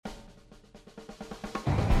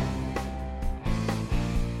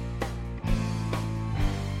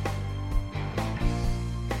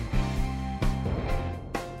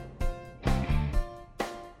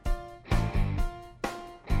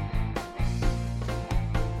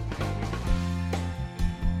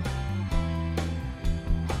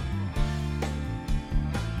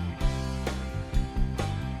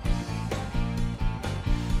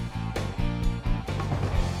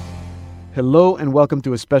Hello and welcome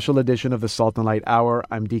to a special edition of the Salt and Light Hour.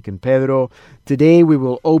 I'm Deacon Pedro. Today we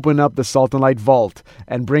will open up the Salt and Light Vault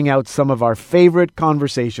and bring out some of our favorite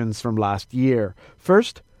conversations from last year.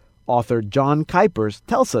 First, author John Kuypers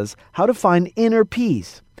tells us how to find inner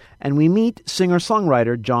peace, and we meet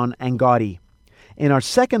singer-songwriter John Angotti. In our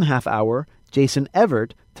second half hour, Jason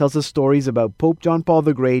Evert tells us stories about Pope John Paul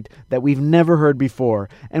the Great that we've never heard before,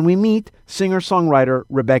 and we meet singer-songwriter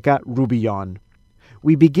Rebecca Rubillon.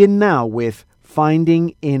 We begin now with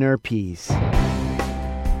Finding Inner Peace.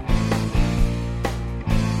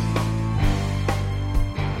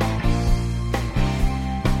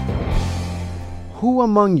 Who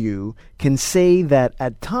among you can say that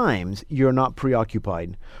at times you're not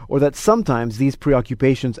preoccupied, or that sometimes these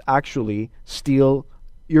preoccupations actually steal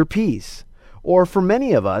your peace? Or for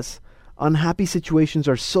many of us, unhappy situations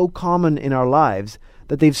are so common in our lives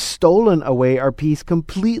that they've stolen away our peace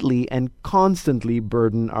completely and constantly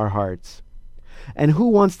burden our hearts. And who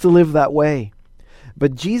wants to live that way?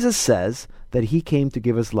 But Jesus says that He came to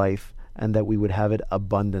give us life and that we would have it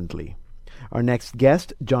abundantly. Our next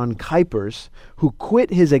guest, John Kuypers, who quit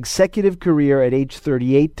his executive career at age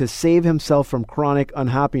 38 to save himself from chronic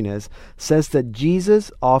unhappiness, says that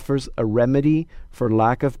Jesus offers a remedy for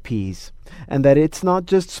lack of peace, and that it's not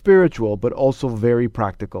just spiritual, but also very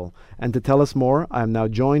practical. And to tell us more, I am now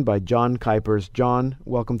joined by John Kuypers. John,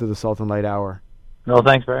 welcome to the Salt and Light Hour. Well,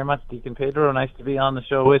 thanks very much, Deacon Pedro. Nice to be on the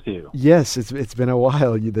show with you. Yes, it's been a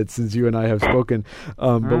while since you and I have spoken,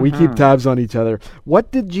 but we keep tabs on each other.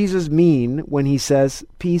 What did Jesus mean when He says,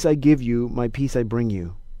 "Peace I give you, my peace I bring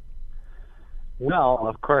you"? Well,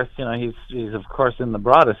 of course, he's of course in the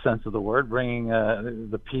broadest sense of the word, bringing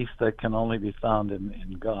the peace that can only be found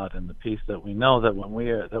in God, and the peace that we know that when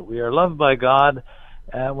we are loved by God.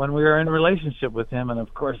 When we are in a relationship with Him, and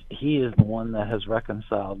of course He is the one that has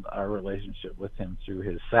reconciled our relationship with Him through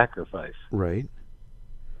His sacrifice. Right.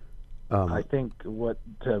 I think what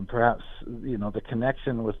perhaps the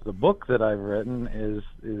connection with the book that I've written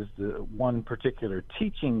is the one particular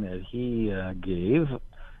teaching that He gave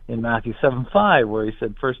in Matthew 7:5, where He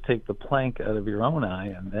said, "First take the plank out of your own eye,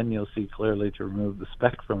 and then you'll see clearly to remove the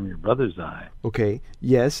speck from your brother's eye." Okay,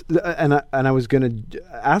 yes, and I was going to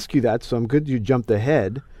ask you that, so I'm good you jumped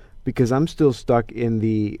ahead, because I'm still stuck in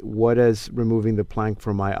the what does removing the plank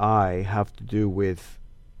from my eye have to do with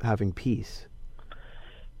having peace?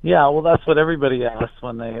 Yeah, well, that's what everybody asks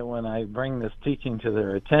when I bring this teaching to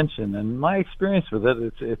their attention, and my experience with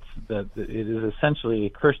it's that it is essentially a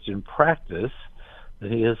Christian practice.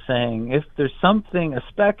 That He is saying, if there's something, a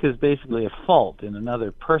speck is basically a fault in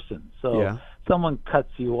another person. So someone cuts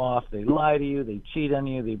you off, they lie to you, they cheat on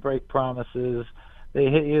you, they break promises, they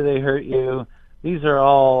hit you, they hurt you. These are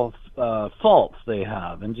all faults they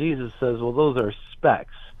have. And Jesus says, well, those are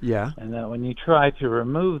specks. Yeah. And that when you try to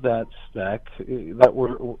remove that speck, that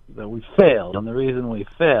we fail. And the reason we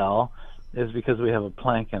fail is because we have a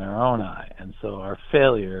plank in our own eye. And so our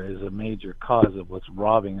failure is a major cause of what's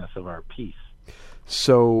robbing us of our peace.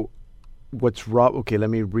 So okay, let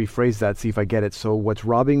me rephrase that, see if I get it. So what's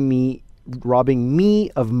robbing me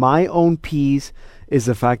of my own peace is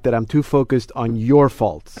the fact that I'm too focused on your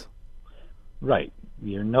faults. Right.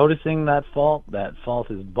 You're noticing that fault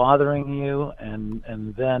is bothering you, and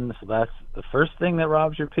then, so that's the first thing that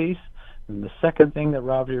robs your peace. And the second thing that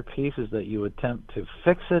robs your peace is that you attempt to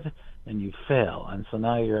fix it and you fail. And so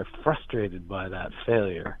now you're frustrated by that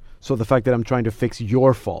failure. So the fact that I'm trying to fix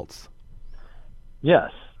your faults.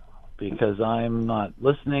 Yes, because I'm not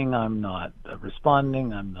listening, I'm not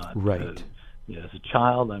responding, I'm not, right. As a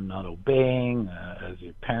child, I'm not obeying, as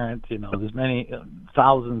your parent, there's many,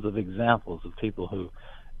 thousands of examples of people who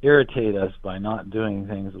irritate us by not doing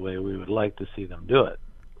things the way we would like to see them do it.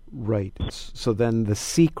 Right. So then the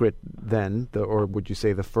secret then, or would you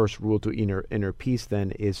say the first rule to inner peace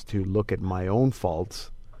then, is to look at my own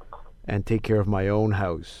faults and take care of my own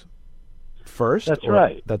house first? That's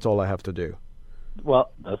right. That's all I have to do?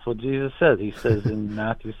 Well, that's what Jesus says. He says in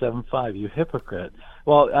Matthew 7:5, "You hypocrite."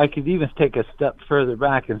 Well, I could even take a step further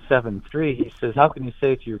back in 7:3. He says, "How can you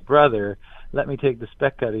say to your brother, 'Let me take the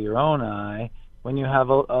speck out of your own eye,' when you have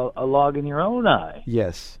a log in your own eye?"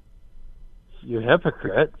 Yes. You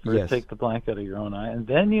hypocrite. First yes. Take the plank out of your own eye, and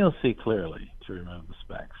then you'll see clearly to remove the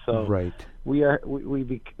speck. So right.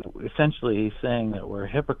 Essentially, he's saying that we're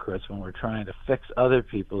hypocrites when we're trying to fix other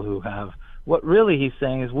people who have. What really he's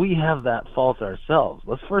saying is we have that fault ourselves.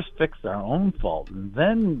 Let's first fix our own fault, and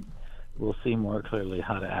then we'll see more clearly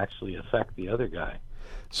how to actually affect the other guy.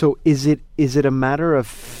 So is it a matter of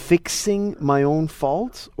fixing my own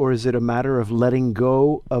faults, or is it a matter of letting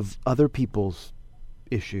go of other people's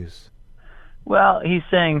issues? Well, he's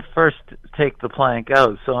saying first take the plank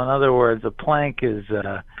out. So in other words, a plank is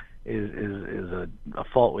a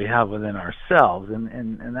fault we have within ourselves,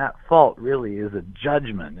 and that fault really is a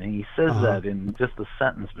judgment. And he says that in just the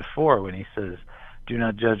sentence before when he says, "Do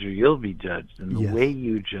not judge, or you'll be judged. And the way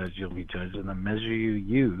you judge, you'll be judged, and the measure you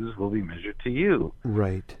use will be measured to you."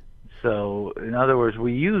 Right. So, in other words,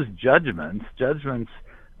 we use judgments. Judgments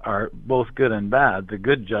are both good and bad. The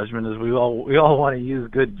good judgment is we all want to use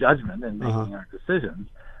good judgment in making our decisions.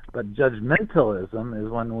 But judgmentalism is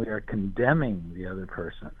when we are condemning the other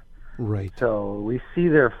person. Right. So we see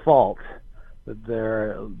their fault, that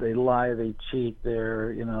they lie, they cheat,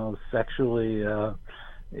 they're sexually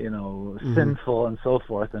sinful and so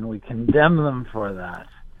forth, and we condemn them for that.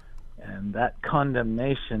 And that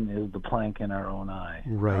condemnation is the plank in our own eye,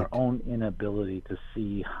 our own inability to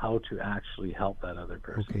see how to actually help that other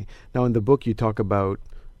person. Okay. Now, in the book, you talk about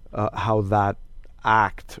how that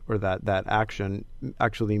act or that action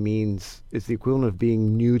actually is the equivalent of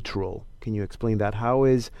being neutral. Can you explain that? How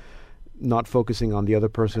is not focusing on the other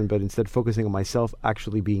person, but instead focusing on myself,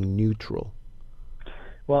 actually being neutral?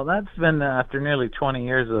 Well, that's been, after nearly 20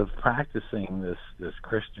 years of practicing this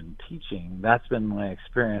Christian teaching, that's been my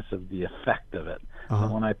experience of the effect of it.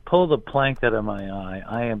 So when I pull the plank out of my eye,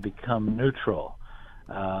 I have become neutral.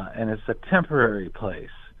 And it's a temporary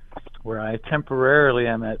place where I temporarily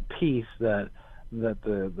am at peace that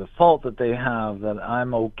the fault that they have, that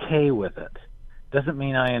I'm okay with it. Doesn't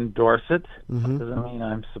mean I endorse it. Doesn't mean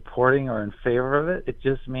I'm supporting or in favor of it. It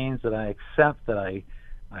just means that I accept that I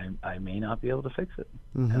may not be able to fix it,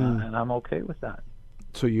 and I'm okay with that.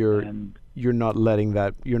 So you're not letting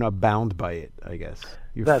that, you're not bound by it, I guess.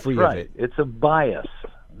 You're that's free right. of it. It's a bias.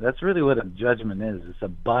 That's really what a judgment is. It's a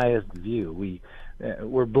biased view.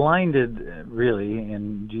 We're blinded, really,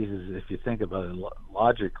 and Jesus, if you think about it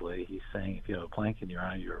logically, he's saying if you have a plank in your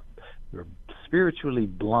eye, you're spiritually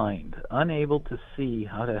blind, unable to see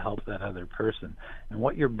how to help that other person. And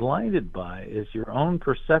what you're blinded by is your own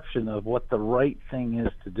perception of what the right thing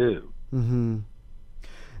is to do.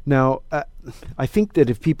 Now, I think that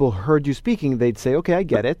if people heard you speaking, they'd say, okay, I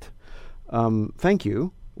get it. Thank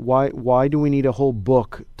you. Why do we need a whole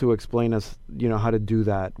book to explain us, how to do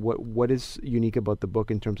that? What is unique about the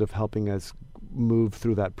book in terms of helping us move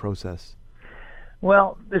through that process?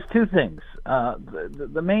 Well, there's two things.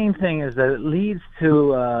 The main thing is that it leads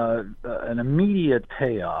to an immediate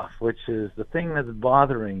payoff, which is the thing that's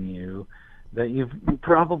bothering you, that you've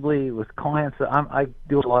probably, with clients, I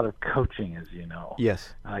do a lot of coaching, as you know.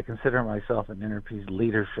 Yes. I consider myself an inner peace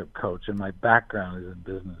leadership coach, and my background is in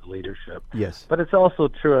business leadership. Yes. But it's also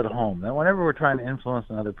true at home. That whenever we're trying to influence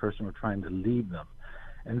another person, we're trying to lead them.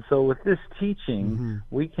 And so with this teaching,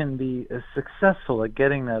 we can be successful at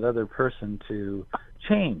getting that other person to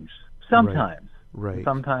change, sometimes, right.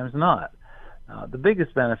 Sometimes not. The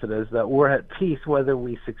biggest benefit is that we're at peace whether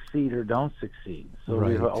we succeed or don't succeed. So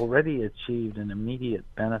we've already achieved an immediate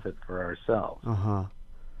benefit for ourselves.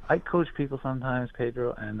 I coach people sometimes,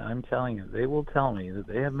 Pedro, and I'm telling you, they will tell me that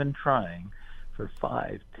they have been trying for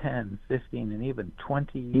 5, 10, 15, and even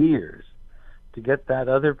 20 years to get that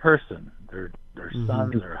other person, their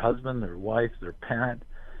son, their husband, their wife, their parent,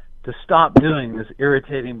 to stop doing this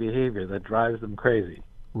irritating behavior that drives them crazy.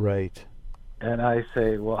 Right. And I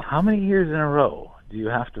say, well, how many years in a row do you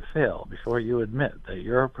have to fail before you admit that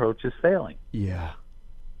your approach is failing? Yeah.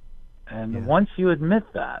 And once you admit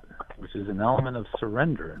that, which is an element of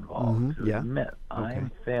surrender involved, to admit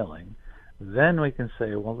I'm failing, then we can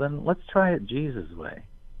say, well, then let's try it Jesus' way.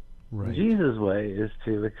 Right. Jesus' way is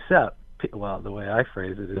to accept, well, the way I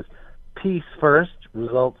phrase it is peace first,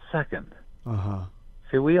 results second.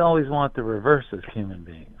 See, we always want the reverse as human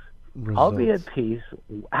beings. Results. I'll be at peace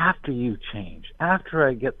after you change, after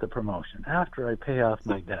I get the promotion, after I pay off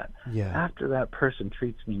my debt, after that person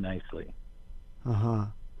treats me nicely.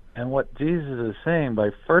 And what Jesus is saying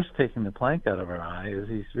by first taking the plank out of our eye is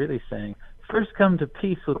he's really saying, first come to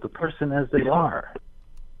peace with the person as they are.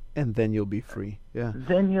 And then you'll be free. Yeah.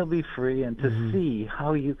 Then you'll be free, and to see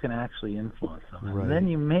how you can actually influence them. And then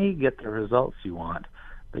you may get the results you want,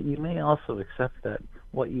 but you may also accept that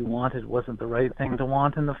what you wanted wasn't the right thing to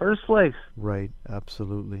want in the first place. Right,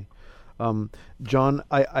 absolutely. John,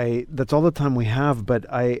 I that's all the time we have, but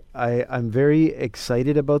I'm very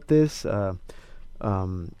excited about this. I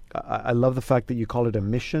love the fact that you call it a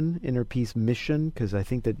mission, Inner Peace Mission, because I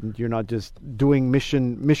think that you're not just doing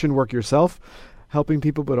mission work yourself, helping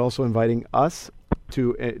people, but also inviting us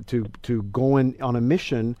to go on a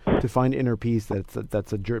mission to find inner peace.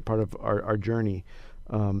 That's a part of our journey.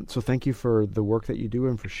 So thank you for the work that you do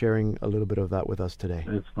and for sharing a little bit of that with us today.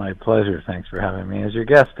 It's my pleasure. Thanks for having me as your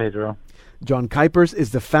guest, Pedro. John Kuypers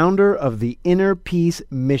is the founder of the Inner Peace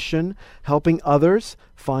Mission, helping others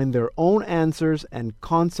find their own answers and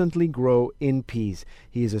constantly grow in peace.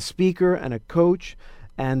 He is a speaker and a coach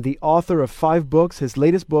and the author of 5 books. His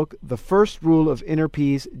latest book, The First Rule of Inner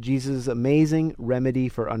Peace, Jesus' Amazing Remedy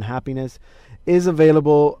for Unhappiness, is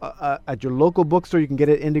available at your local bookstore. You can get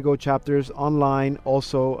it Indigo Chapters online,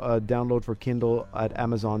 also download for Kindle at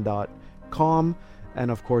Amazon.com. And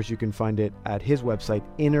of course, you can find it at his website,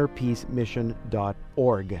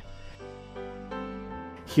 innerpeacemission.org.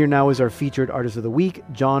 Here now is our featured artist of the week,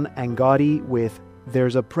 John Angotti, with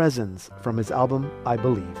There's a Presence from his album, I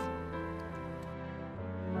Believe.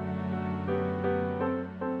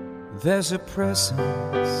 There's a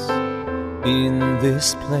presence in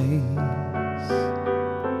this place.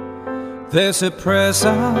 There's a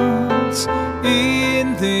presence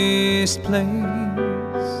in this place.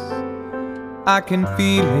 I can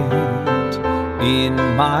feel it in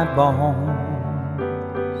my bones,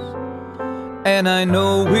 and I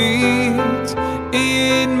know it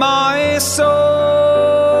in my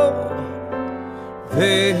soul.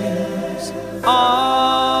 There's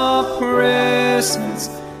a presence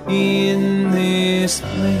in this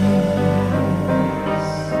place.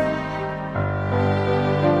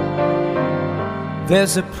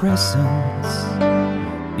 There's a presence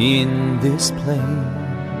in this place.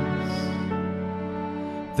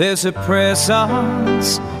 There's a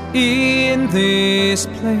presence in this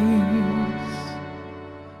place.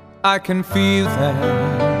 I can feel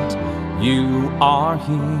that you are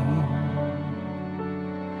here,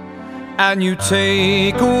 and you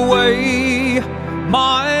take away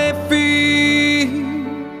my fear.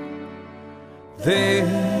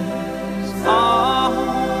 There's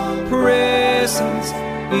a presence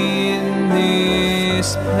in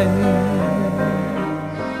this place.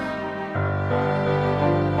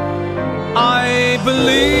 I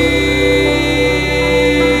believe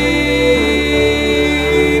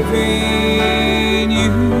in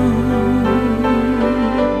you.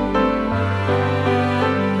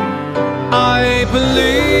 I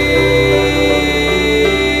believe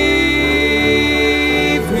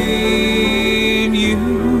in you.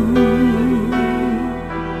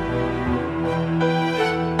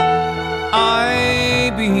 I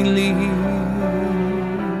believe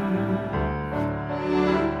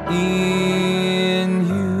in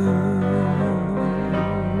you.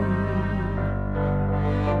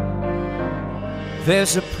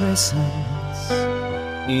 There's a presence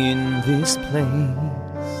in this place.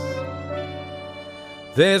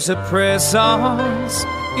 There's a presence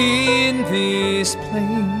in this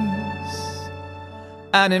place,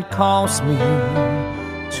 and it calls me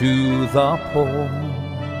to the poor,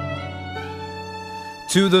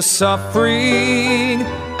 to the suffering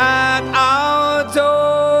at our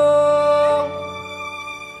door.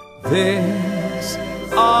 There's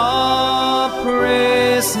a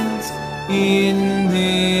presence in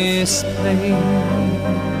this place.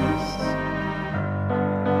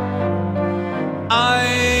 I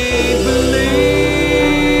believe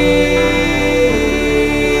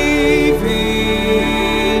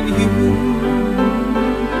in you.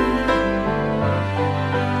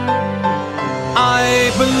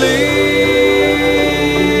 I believe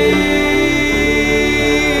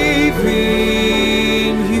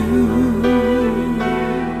in you.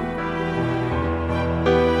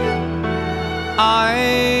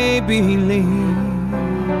 I believe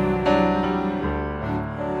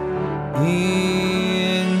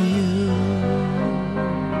in you.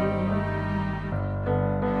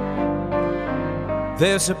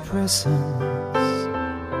 There's a presence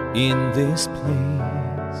in this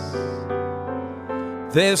place.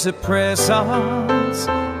 There's a presence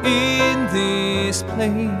in this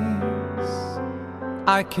place.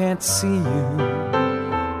 I can't see you,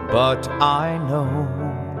 but I know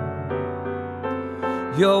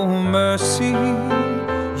your mercy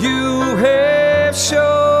you have shown.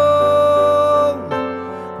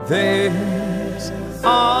 There's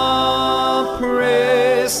a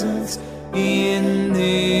presence in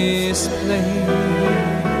this place.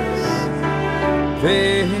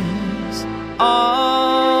 There's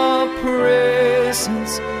a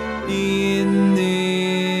presence in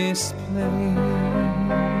this place.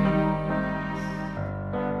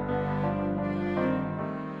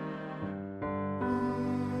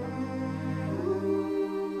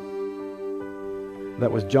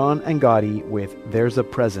 That was John Angotti with There's a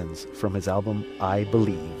Presence from his album, I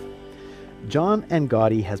Believe. John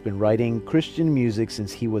Angotti has been writing Christian music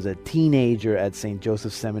since he was a teenager at St.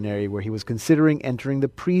 Joseph's Seminary, where he was considering entering the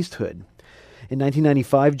priesthood. In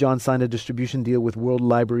 1995, John signed a distribution deal with World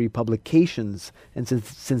Library Publications, and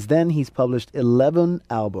since then he's published 11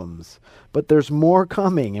 albums. But there's more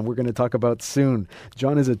coming, and we're going to talk about soon.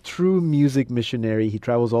 John is a true music missionary. He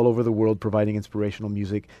travels all over the world providing inspirational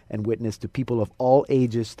music and witness to people of all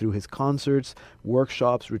ages through his concerts,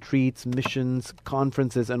 workshops, retreats, missions,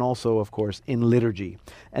 conferences, and also, of course, in liturgy.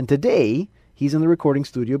 And today, he's in the recording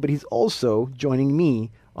studio, but he's also joining me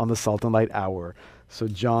on the Salt and Light Hour. So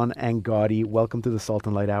John Angotti, welcome to the Salt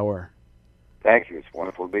and Light Hour. Thank you. It's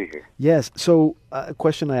wonderful to be here. Yes. So a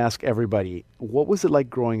question I ask everybody, what was it like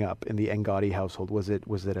growing up in the Angotti household? Was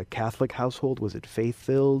it a Catholic household? Was it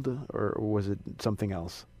faith-filled, or was it something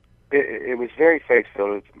else? It was very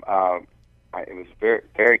faith-filled. It was very,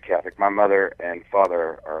 very Catholic. My mother and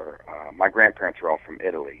father my grandparents are all from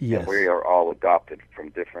Italy. Yes. And we are all adopted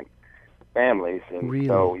from different families. And Really?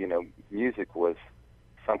 so, music was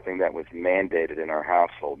something that was mandated in our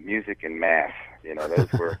household. Music and math, those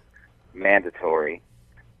were mandatory.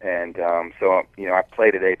 And so I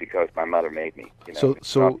play today because my mother made me. It's not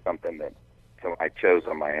something that I chose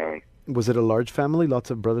on my own. Was it a large family?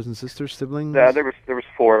 Lots of brothers and sisters, siblings? There was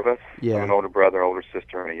four of us. Yeah. An older brother, older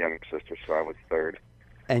sister, and a younger sister. So I was third.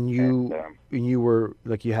 And you were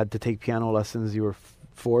like, you had to take piano lessons. You were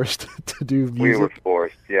forced to do music. We were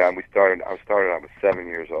forced. Yeah, and I was 7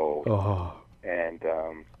 years old. Oh. And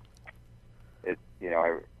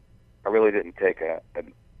I really didn't take a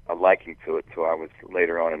liking to it till I was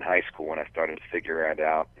later on in high school when I started to figure it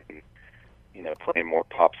out, and playing more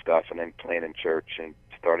pop stuff, and then playing in church and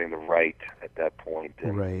starting to write at that point.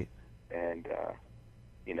 And, Right. And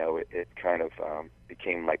it kind of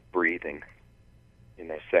became like breathing,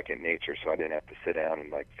 second nature. So I didn't have to sit down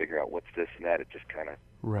and like figure out what's this and that. It just kind of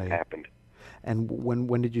happened. And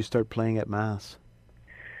when did you start playing at Mass?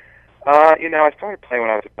 I started playing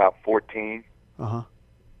when I was about 14. Uh-huh.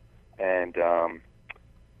 And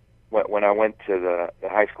when I went to the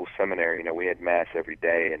high school seminary, we had Mass every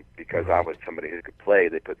day, and because I was somebody who could play,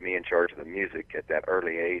 they put me in charge of the music at that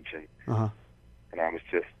early age, and I was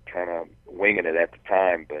just kind of winging it at the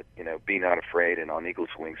time, but Be Not Afraid and On Eagle's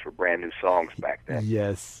Wings were brand new songs back then.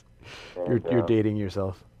 Yes. And, You're dating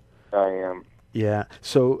yourself. I am. Yeah.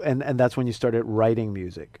 So and that's when you started writing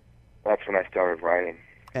music. That's when I started writing,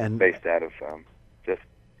 and based out of just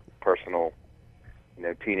personal,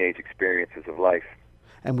 teenage experiences of life.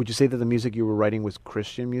 And would you say that the music you were writing was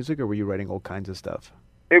Christian music, or were you writing all kinds of stuff?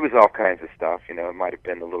 It was all kinds of stuff. It might have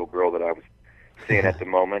been the little girl that I was seeing at the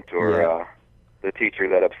moment, or the teacher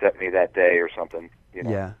that upset me that day, or something.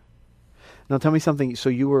 Yeah. Now tell me something. So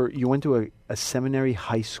you went to a seminary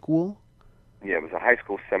high school? Yeah, it was a high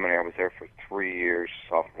school seminary. I was there for 3 years,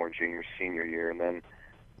 sophomore, junior, senior year, and then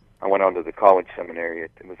I went on to the college seminary.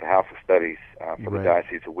 It was a house of studies for the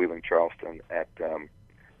Diocese of Wheeling-Charleston at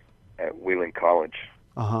Wheeling College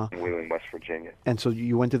in Wheeling, West Virginia. And so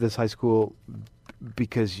you went to this high school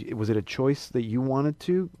because was it a choice that you wanted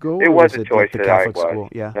to go? It or was a choice like the that Catholic I was. school?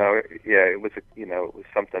 Yeah. No, it was it was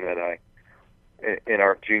something that in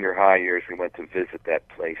our junior high years we went to visit that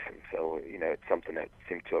place, and so it's something that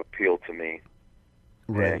seemed to appeal to me.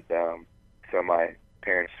 Right. And so my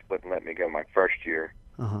parents wouldn't let me go my first year,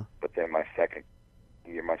 but then my second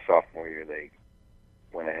year, my sophomore year, they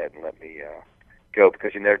went ahead and let me go,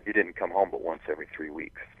 because you didn't come home but once every 3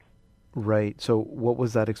 weeks. Right. So what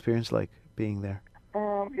was that experience like, being there?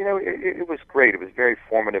 It was great. It was very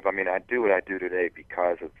formative. I mean, I do what I do today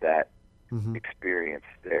because of that experience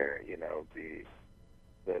there.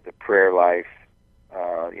 The prayer life.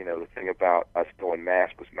 The thing about us doing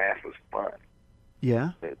Mass was fun.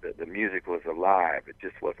 Yeah. The music was alive. It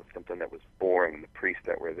just wasn't something that was boring. The priests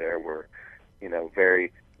that were there were,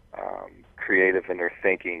 very creative in their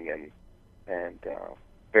thinking and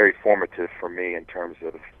very formative for me in terms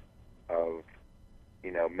of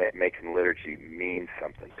making liturgy mean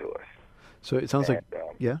something to us. So it sounds like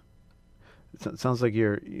it sounds like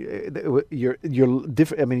you're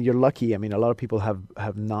different. I mean, you're lucky. I mean, a lot of people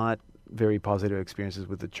have not very positive experiences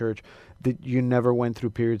with the church. Did you never went through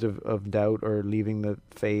periods of doubt or leaving the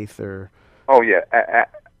faith, or? Oh yeah.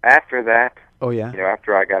 After that. Oh yeah.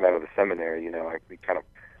 After I got out of the seminary, I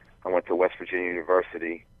went to West Virginia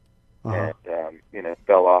University. And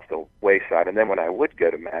fell off the wayside. And then when I would go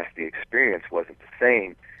to Mass, the experience wasn't the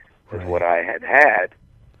same as what I had.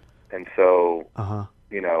 And so, I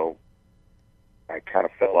kind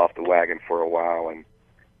of fell off the wagon for a while.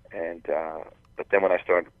 But then when I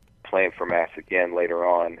started playing for Mass again later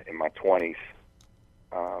on in my 20s,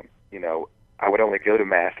 I would only go to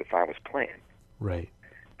Mass if I was playing. Right.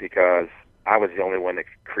 Because I was the only one that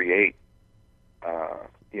could create,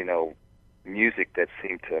 music that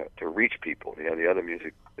seemed to reach people. The other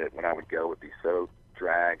music that when I would go would be so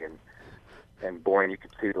drag and boring. You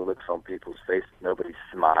could see the looks on people's faces. Nobody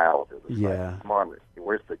smiled. It was like, come on,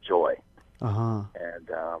 where's the joy? Uh-huh. And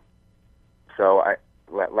so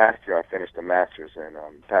last year I finished a master's in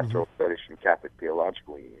pastoral studies from Catholic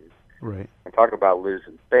Theological Union. Right. And talk about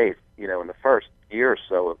losing faith, in the first year or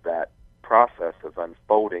so of that process of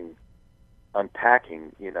unpacking,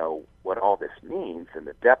 what all this means and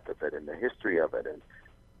the depth of it and the history of it. And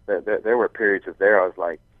there were periods of there I was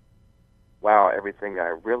like, wow, everything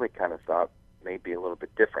I really kind of thought may be a little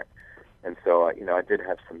bit different. And so, I did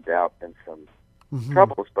have some doubt and some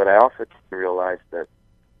troubles, but I also realized that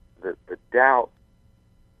the doubt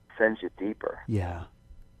sends you deeper. Yeah.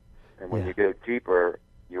 And when you go deeper,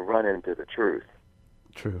 you run into the truth.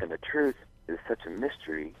 True. And the truth is such a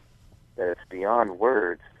mystery that it's beyond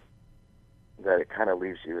words, that it kind of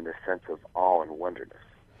leaves you in this sense of awe and wonderness.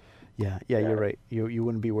 Yeah, you're right. You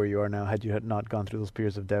wouldn't be where you are now had you not gone through those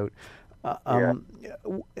periods of doubt.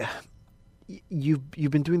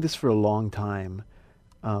 You've been doing this for a long time,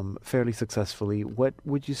 fairly successfully. What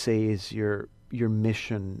would you say is your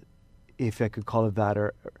mission, if I could call it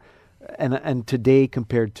that, and today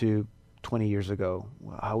compared to 20 years ago?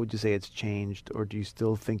 How would you say it's changed, or do you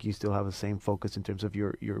still think you still have the same focus in terms of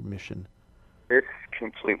your mission? It's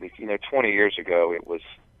completely, 20 years ago it was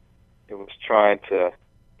trying to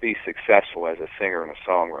be successful as a singer and a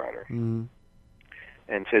songwriter. Mm-hmm.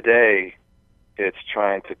 And today it's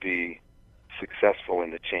trying to be successful in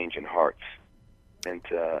the change in hearts and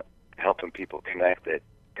to helping people connect that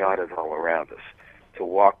God is all around us, to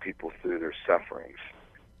walk people through their sufferings.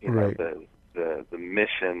 Right. The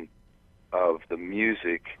mission of the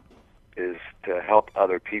music is to help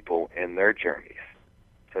other people in their journeys,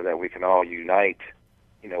 so that we can all unite.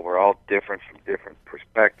 We're all different from different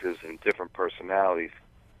perspectives and different personalities,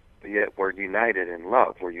 but yet we're united in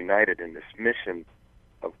love. We're united in this mission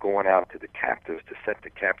of going out to the captives, to set the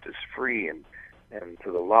captives free, and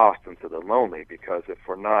to the lost and to the lonely, because if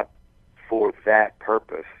we're not for that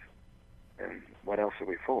purpose, then what else are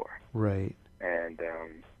we for? Right. And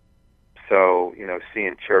so,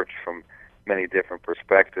 seeing church from many different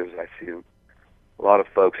perspectives, I see a lot of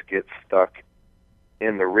folks get stuck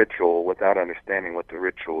in the ritual without understanding what the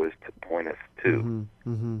ritual is to point us to.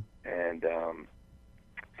 Mm-hmm. And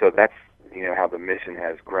so that's, how the mission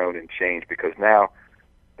has grown and changed, because now,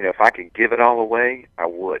 if I could give it all away, I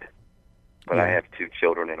would. But I have 2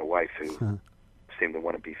 children and a wife who seem to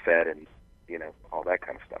want to be fed and, all that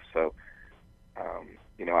kind of stuff. So,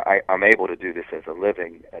 I'm able to do this as a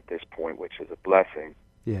living at this point, which is a blessing.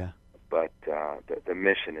 Yeah. But the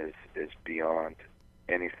mission is beyond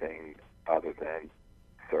anything other than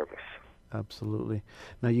service. Absolutely.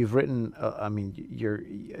 Now you've written.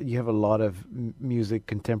 You have a lot of music,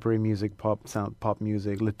 contemporary music, pop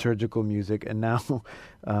music, liturgical music, and now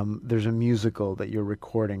there's a musical that you're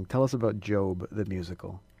recording. Tell us about Job, the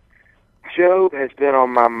musical. Job has been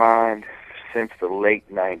on my mind since the late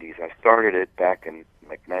 '90s. I started it back in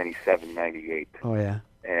like '97, '98. Oh yeah.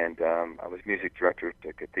 And I was music director at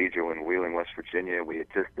the Cathedral in Wheeling, West Virginia. We had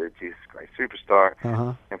just did Jesus Christ Superstar.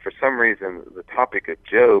 Uh-huh. And for some reason, the topic of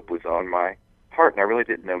Job was on my heart, and I really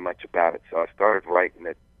didn't know much about it. So I started writing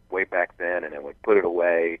it way back then, and then would put it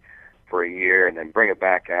away for a year and then bring it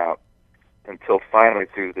back out until finally,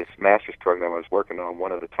 through this master's program I was working on,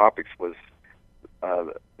 one of the topics was,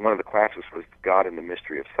 one of the classes was God and the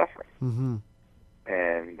Mystery of Suffering. Mm-hmm.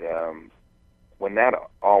 And when that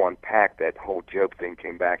all unpacked, that whole Job thing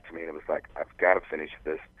came back to me, and it was like, I've got to finish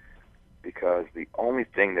this, because the only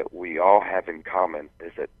thing that we all have in common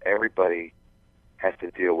is that everybody has to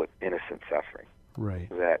deal with innocent suffering. Right.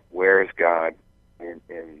 That where is God in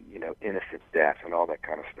innocent death and all that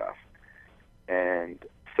kind of stuff. And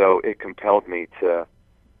so it compelled me to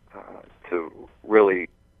really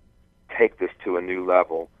take this to a new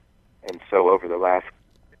level. And so over the last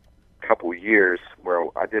couple years, where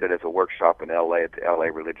I did it as a workshop in LA at the LA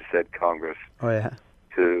Religious Ed Congress, Oh yeah.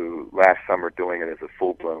 to last summer doing it as a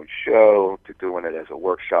full-blown show, to doing it as a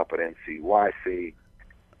workshop at NCYC,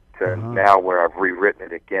 to now where I've rewritten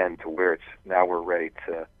it again, to where it's now we're ready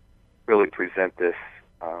to really present this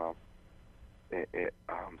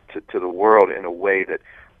to the world in a way that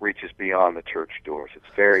reaches beyond the church doors. It's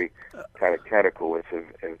very catechetical. It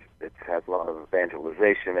has a lot of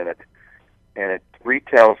evangelization in it, and it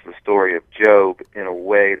retells the story of Job in a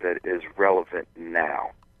way that is relevant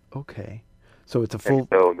now. Okay. So it's a full... And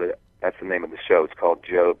so that's the name of the show. It's called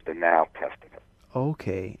Job, the Now Testament.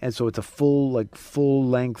 Okay. And so it's a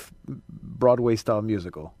full-length Broadway-style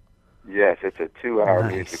musical. Yes, it's a 2-hour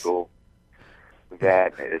Nice. musical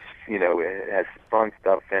that is, it has fun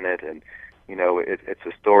stuff in it, and, it's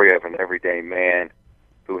a story of an everyday man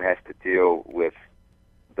who has to deal with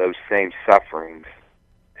those same sufferings,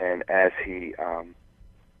 and as he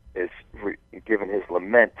is given his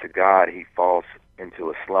lament to God, he falls into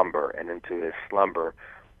a slumber, and into his slumber,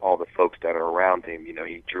 all the folks that are around him,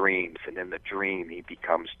 he dreams, and in the dream he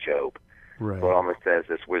becomes Job. Right. So it almost has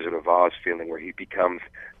this Wizard of Oz feeling where he becomes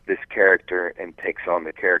this character and takes on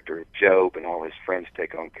the character of Job, and all his friends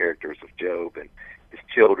take on characters of Job, and his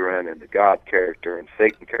children, and the God character, and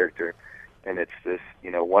Satan character, and it's this,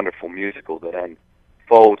 wonderful musical that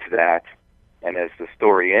unfolds that, and as the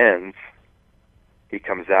story ends, he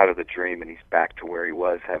comes out of the dream and he's back to where he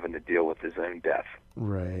was, having to deal with his own death.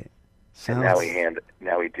 Right. And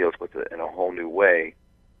now he deals with it in a whole new way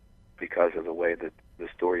because of the way that the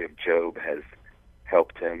story of Job has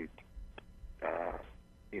helped him,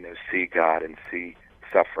 see God and see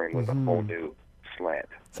suffering with a whole new slant.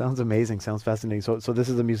 Sounds amazing. Sounds fascinating. So this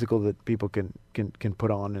is a musical that people can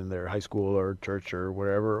put on in their high school or church or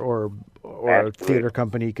wherever, or a theater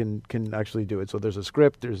company can actually do it. So there's a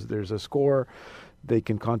script, there's a score. They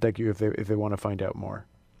can contact you if they want to find out more.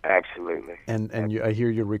 Absolutely. And I hear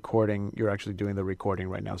you're recording. You're actually doing the recording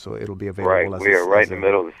right now, so it'll be available. Right. We are right in the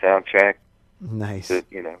middle of the soundtrack. Nice. This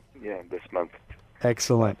month.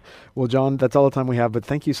 Excellent. Well, John, that's all the time we have. But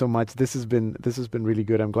thank you so much. This has been really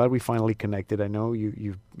good. I'm glad we finally connected. I know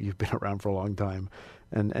you've been around for a long time,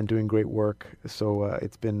 and doing great work. So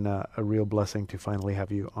it's been a real blessing to finally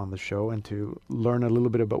have you on the show and to learn a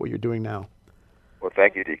little bit about what you're doing now. Well,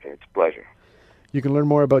 thank you, Deacon. It's a pleasure. You can learn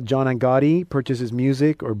more about John Angotti, purchase his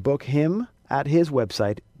music, or book him at his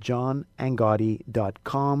website,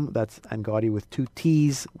 johnangotti.com. That's Angotti with 2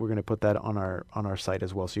 T's. We're going to put that on our site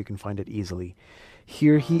as well, so you can find it easily.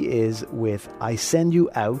 Here he is with I Send You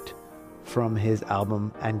Out from his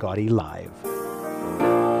album Angotti Live.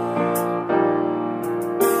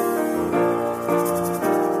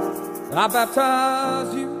 I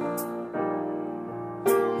baptize you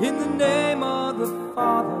in the name of the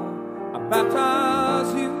Father. I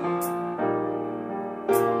baptize you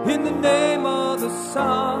in the name of the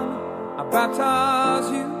Son. I baptize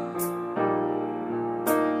you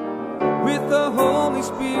with the Holy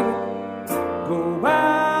Spirit. Go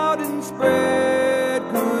out and spread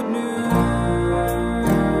good news.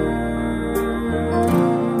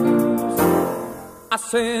 I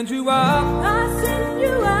send you out. I send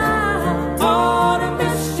you out on a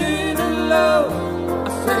mission of love. I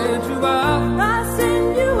send you out. I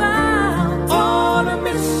send you out on a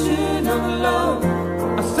mission of love.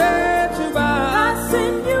 I send you out. I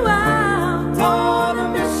send you out on a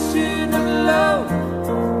mission of love.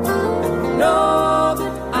 And know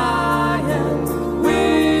that I am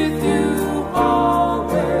with you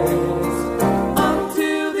always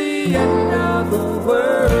until the end of the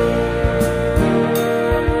world.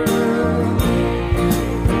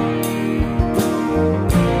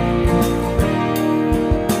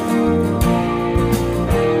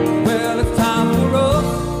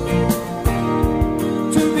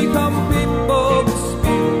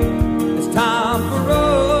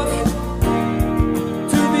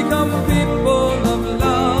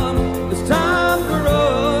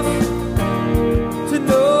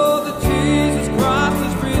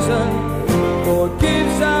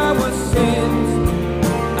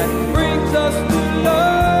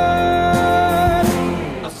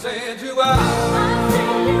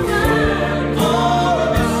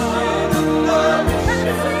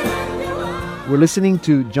 We're listening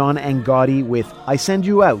to John Angotti with I Send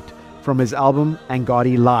You Out from his album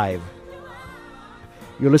Angotti Live.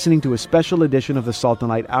 You're listening to a special edition of the Salt and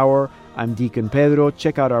Light Hour. I'm Deacon Pedro.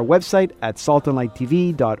 Check out our website at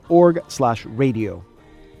saltandlighttv.org/radio.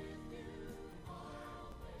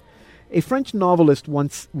 A French novelist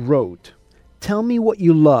once wrote, "Tell me what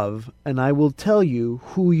you love, and I will tell you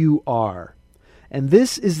who you are." And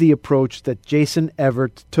this is the approach that Jason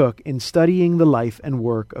Evert took in studying the life and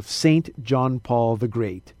work of Saint John Paul the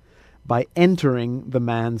Great, by entering the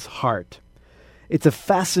man's heart. It's a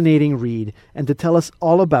fascinating read, and to tell us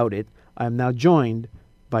all about it, I am now joined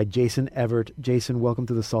by Jason Evert. Jason, welcome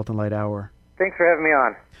to the Salt and Light Hour. Thanks for having me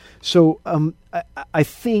on. So I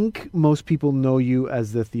think most people know you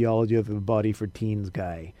as the Theology of the Body for Teens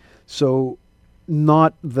guy, so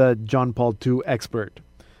not the John Paul II expert.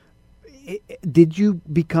 Did you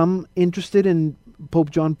become interested in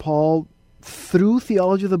Pope John Paul through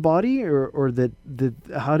Theology of the Body, or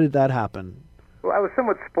how did that happen? Well, I was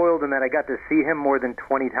somewhat spoiled in that I got to see him more than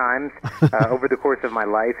 20 times over the course of my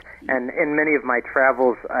life. And in many of my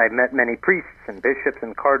travels, I met many priests and bishops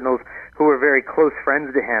and cardinals who were very close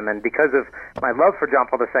friends to him. And because of my love for John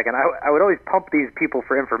Paul II, I would always pump these people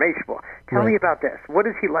for information. Well, tell me about this. What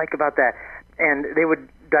is he like about that? and they would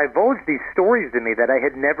divulge these stories to me that I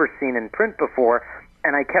had never seen in print before,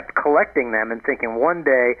 and I kept collecting them and thinking one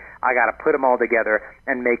day I got to put them all together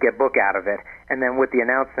and make a book out of it. And then with the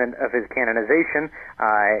announcement of his canonization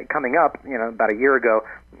coming up, about a year ago,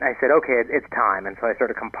 I said, okay, it's time. And so I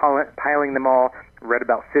started compiling them all, read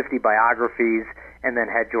about 50 biographies, and then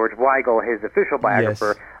had George Weigel, his official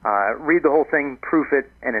biographer, read the whole thing, proof it,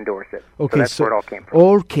 and endorse it. Okay, so that's where it all came from.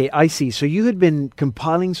 Okay, I see. So you had been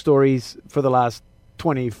compiling stories for the last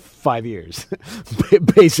 25 years,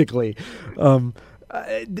 basically.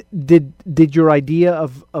 Did your idea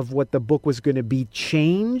of what the book was going to be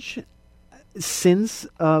change since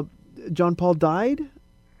John Paul died?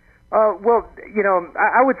 Well,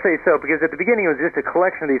 I would say so, because at the beginning it was just a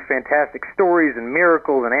collection of these fantastic stories and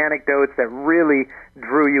miracles and anecdotes that really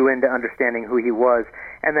drew you into understanding who he was.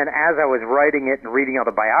 And then as I was writing it and reading all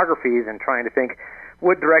the biographies and trying to think,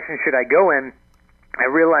 what direction should I go in, I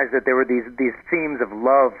realized that there were these themes of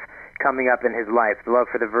love coming up in his life, the love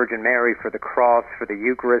for the Virgin Mary, for the cross, for the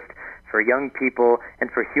Eucharist, for young people, and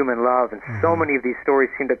for human love. And so many of these stories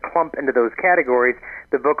seem to clump into those categories,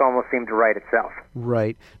 the book almost seemed to write itself.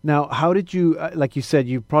 Right. Now, how did you, like you said,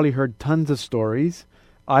 you've probably heard tons of stories.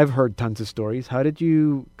 I've heard tons of stories. How did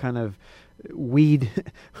you kind of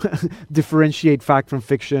differentiate fact from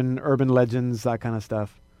fiction, urban legends, that kind of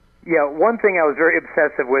stuff? Yeah, one thing I was very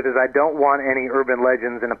obsessive with is I don't want any urban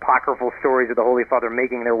legends and apocryphal stories of the Holy Father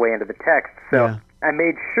making their way into the text. So I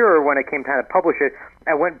made sure when it came time to publish it,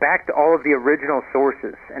 I went back to all of the original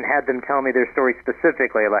sources and had them tell me their story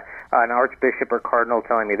specifically, like an archbishop or cardinal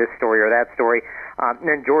telling me this story or that story. And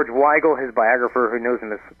then George Weigel, his biographer, who knows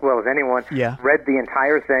him as well as anyone, read the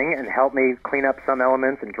entire thing and helped me clean up some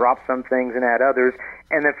elements and drop some things and add others.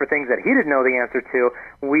 And then for things that he didn't know the answer to,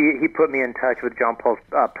 he put me in touch with John Paul's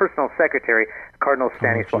personal secretary, Cardinal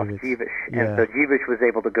Stanislav Dziwisz. And so Dziwisz was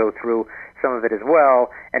able to go through some of it as well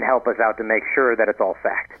and help us out to make sure that it's all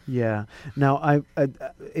fact. Yeah. Now,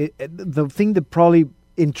 the thing that probably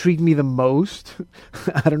intrigued me the most,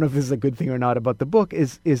 I don't know if this is a good thing or not about the book,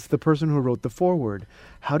 is the person who wrote the foreword.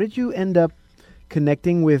 How did you end up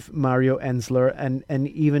connecting with Mario Enzler and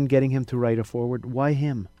even getting him to write a foreword? Why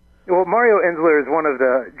him? Well, Mario Enzler is one of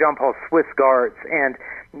the John Paul's Swiss guards, and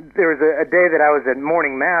there was a day that I was at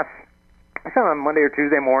morning mass, I think on Monday or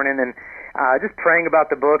Tuesday morning, and just praying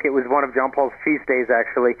about the book. It was one of John Paul's feast days,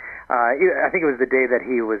 actually. I think it was the day that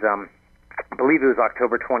he was, I believe it was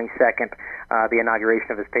October 22nd, the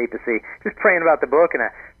inauguration of his papacy. Just praying about the book, and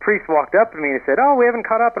a priest walked up to me and said, "Oh, we haven't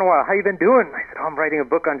caught up in a while. How you been doing?" I said, "Oh, I'm writing a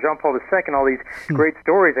book on John Paul II, all these great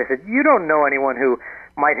stories." I said, "You don't know anyone who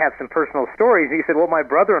might have some personal stories." He said, "Well, my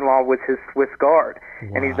brother-in-law was his Swiss guard,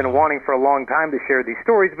 and he's been wanting for a long time to share these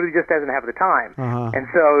stories, but he just doesn't have the time." And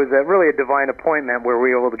so it was really a divine appointment where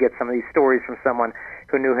we were able to get some of these stories from someone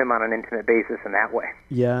who knew him on an intimate basis in that way.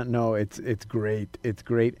 Yeah, no, it's great. It's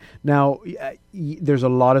great. Now, there's a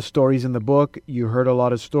lot of stories in the book. You heard a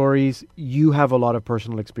lot of stories. You have a lot of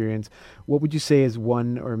personal experience. What would you say is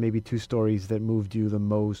one or maybe two stories that moved you the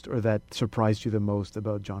most or that surprised you the most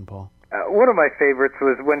about John Paul? One of my favorites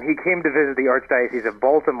was when he came to visit the Archdiocese of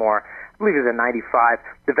Baltimore. I believe it was in '95.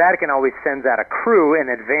 The Vatican always sends out a crew in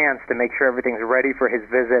advance to make sure everything's ready for his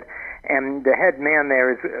visit. And the head man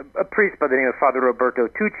there is a priest by the name of Father Roberto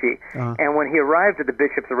Tucci. And when he arrived at the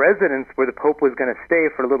bishop's residence where the Pope was going to stay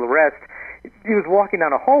for a little rest, he was walking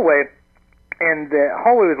down a hallway, and the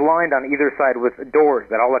hallway was lined on either side with doors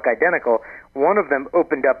that all look identical. One of them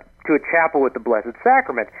opened up to a chapel with the Blessed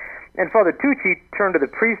Sacrament. And Father Tucci turned to the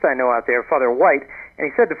priest I know out there, Father White, and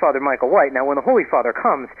he said to Father Michael White, "Now, when the Holy Father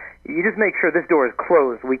comes, you just make sure this door is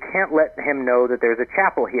closed. We can't let him know that there's a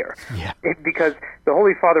chapel here." Because the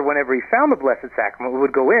Holy Father, whenever he found the Blessed Sacrament,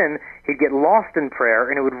 would go in, he'd get lost in prayer,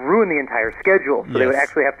 and it would ruin the entire schedule. So they would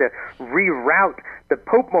actually have to reroute the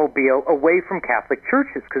Pope Mobile away from Catholic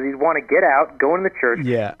churches because he'd want to get out, go into the church,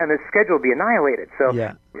 and the schedule would be annihilated.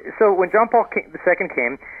 So when John Paul II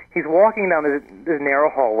came, he's walking down this narrow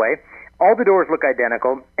hallway. All the doors look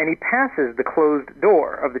identical, and he passes the closed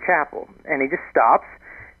door of the chapel. And he just stops,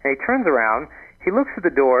 and he turns around, he looks at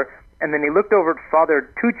the door, and then he looked over at Father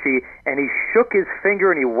Tucci, and he shook his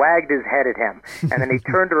finger and he wagged his head at him. And then he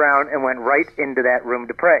turned around and went right into that room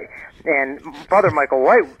to pray. And Father Michael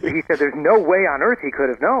White, he said there's no way on earth he could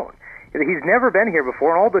have known. He's never been here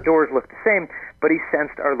before, and all the doors look the same, but he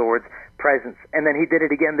sensed our Lord's presence. And then he did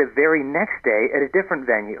it again the very next day at a different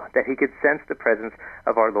venue, that he could sense the presence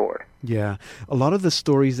of our Lord. Yeah. A lot of the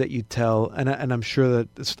stories that you tell, and I'm sure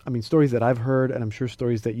that, stories that I've heard, and I'm sure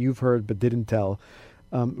stories that you've heard but didn't tell,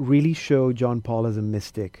 really show John Paul as a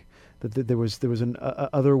mystic, that there was an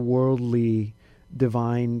otherworldly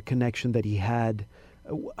divine connection that he had.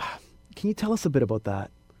 Can you tell us a bit about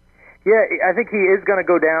that? Yeah, I think he is going to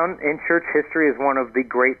go down in church history as one of the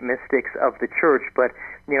great mystics of the church. But,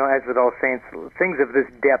 as with all saints, things of this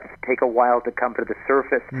depth take a while to come to the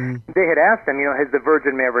surface. They had asked him, has the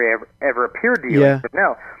Virgin Mary ever appeared to you? Yeah. And he said,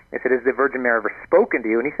 no. They said, has the Virgin Mary ever spoken to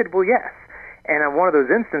you? And he said, well, yes. And on one of those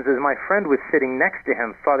instances, my friend was sitting next to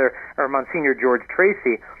him, Monsignor George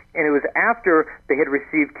Tracy, and it was after they had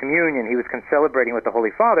received communion. He was celebrating with the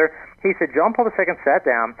Holy Father. He said John Paul II sat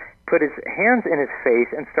down, put his hands in his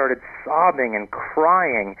face, and started sobbing and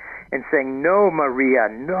crying and saying, "No, Maria,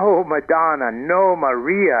 no, Madonna, no,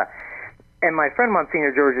 Maria." And my friend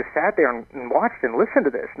Monsignor George just sat there and watched and listened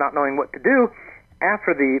to this, not knowing what to do.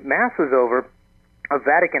 After the Mass was over, a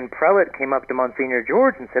Vatican prelate came up to Monsignor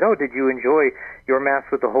George and said, "Oh, did you enjoy your Mass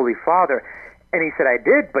with the Holy Father?" And he said, "I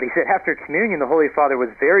did," but he said after communion, the Holy Father was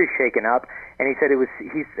very shaken up, and he said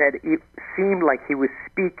it seemed like he was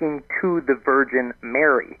speaking to the Virgin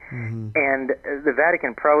Mary. And the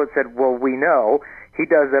Vatican prelate said, "Well, we know he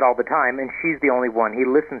does that all the time, and she's the only one he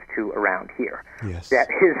listens to around here." Yes. That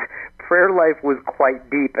his prayer life was quite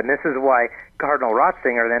deep, and this is why Cardinal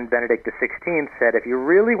Ratzinger, then Benedict XVI, said, if you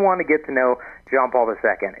really want to get to know John Paul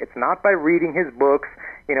II, it's not by reading his books,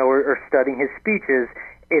 or studying his speeches.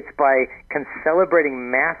 It's by celebrating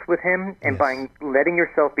Mass with him and by letting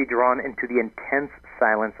yourself be drawn into the intense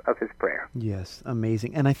silence of his prayer. Yes,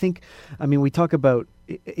 amazing. And I think, we talk about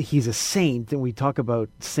he's a saint, and we talk about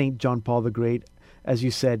Saint John Paul the Great. As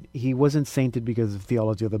you said, he wasn't sainted because of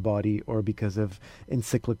theology of the body or because of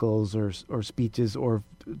encyclicals or speeches or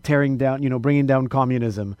tearing down, bringing down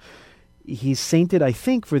communism. He's sainted, I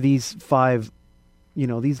think, for these 5,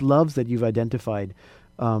 these loves that you've identified.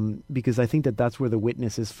 Because I think that's where the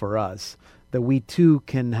witness is for us, that we too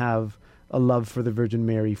can have a love for the Virgin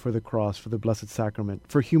Mary, for the cross, for the Blessed Sacrament,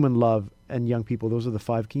 for human love and young people. Those are the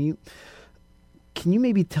 5. Can you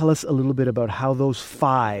maybe tell us a little bit about how those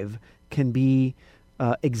 5 can be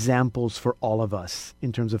examples for all of us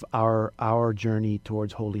in terms of our journey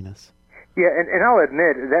towards holiness? Yeah, and I'll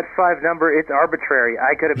admit, that 5 number, it's arbitrary.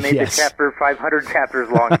 I could have made the chapter 500 chapters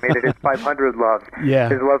long, made it his 500 loves. Yeah.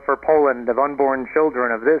 His love for Poland, of unborn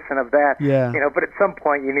children, of this and of that. Yeah. But at some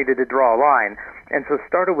point you needed to draw a line. And so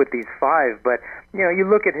started with these 5, but, you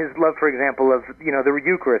look at his love, for example, of, the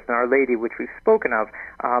Eucharist and Our Lady, which we've spoken of,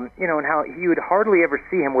 and how you would hardly ever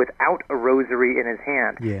see him without a rosary in his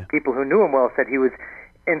hand. Yeah. People who knew him well said he was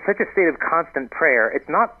in such a state of constant prayer. It's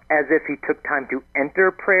not as if he took time to enter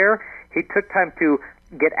prayer. He took time to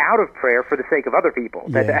get out of prayer for the sake of other people,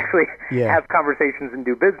 that to actually have conversations and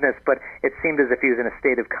do business, but it seemed as if he was in a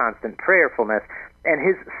state of constant prayerfulness. And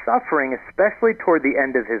his suffering, especially toward the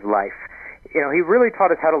end of his life, he really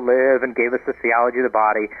taught us how to live and gave us the theology of the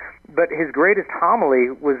body, but his greatest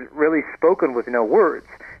homily was really spoken with no words,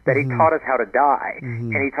 that he taught us how to die,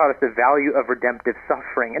 and he taught us the value of redemptive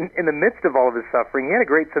suffering. And in the midst of all of his suffering, he had a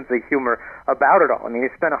great sense of humor about it all. He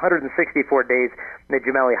spent 164 days in the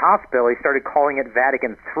Gemelli Hospital. He started calling it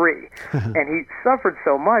Vatican III, and he suffered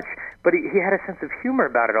so much, but he had a sense of humor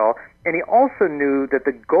about it all, and he also knew that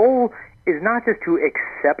the goal is not just to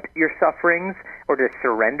accept your sufferings or to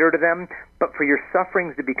surrender to them, but for your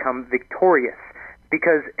sufferings to become victorious.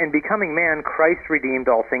 Because in becoming man, Christ redeemed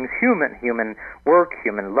all things human work,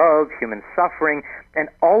 human love, human suffering, and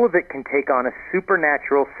all of it can take on a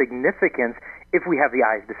supernatural significance if we have the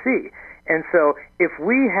eyes to see. And so if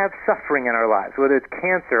we have suffering in our lives, whether it's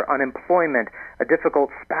cancer, unemployment, a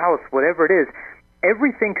difficult spouse, whatever it is,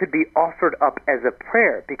 everything could be offered up as a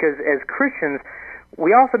prayer. Because as Christians,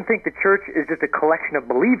 we often think the church is just a collection of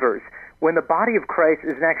believers, when the body of Christ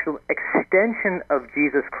is an actual extension of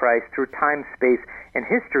Jesus Christ through time, space, and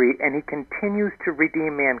history, and he continues to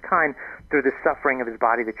redeem mankind through the suffering of his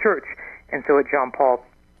body, the church. And so what John Paul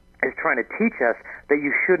is trying to teach us, that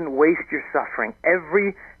you shouldn't waste your suffering.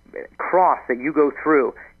 Every cross that you go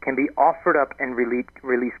through can be offered up and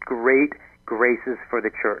release great graces for the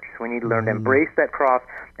church. So we need to learn to embrace that cross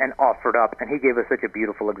and offer it up. And he gave us such a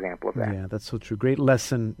beautiful example of that. Yeah, that's so true. Great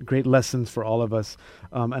lessons for all of us.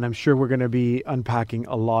 And I'm sure we're going to be unpacking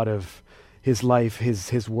a lot of his life,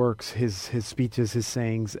 his works, his speeches, his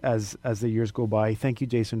sayings as the years go by. Thank you,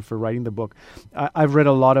 Jason, for writing the book. I've read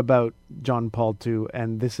a lot about John Paul II,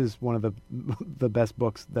 and this is one of the best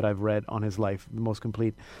books that I've read on his life, the most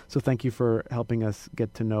complete. So thank you for helping us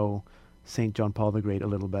get to know St. John Paul the Great a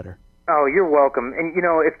little better. Oh, you're welcome. And,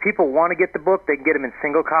 if people want to get the book, they can get them in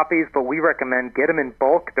single copies, but we recommend get them in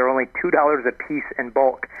bulk. They're only $2 a piece in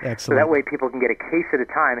bulk. Excellent. So that way people can get a case at a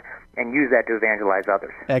time and use that to evangelize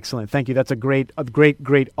others. Excellent. Thank you. That's a great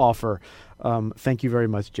offer. Thank you very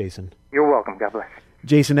much, Jason. You're welcome. God bless.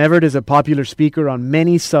 Jason Evert is a popular speaker on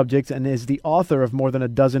many subjects and is the author of more than a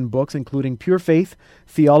dozen books, including Pure Faith,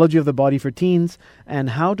 Theology of the Body for Teens, and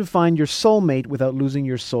How to Find Your Soulmate Without Losing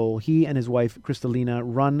Your Soul. He and his wife, Kristalina,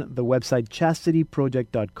 run the website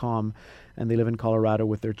chastityproject.com, and they live in Colorado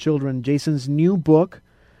with their children. Jason's new book,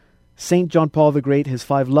 St. John Paul the Great, His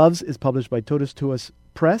Five Loves, is published by Totus Tuus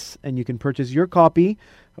Press, and you can purchase your copy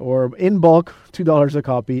or in bulk, $2 a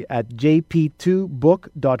copy at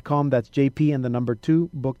jp2book.com. That's JP and the number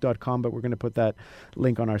 2book.com, but we're going to put that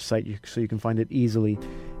link on our site so you can find it easily.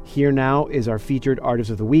 Here now is our featured artist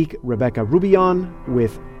of the week, Rebecca Rubillon,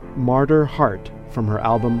 with Martyr Heart from her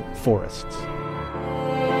album Forests.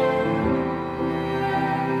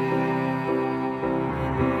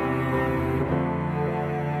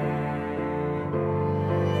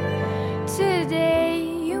 Today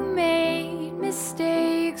you made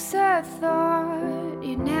mistakes I thought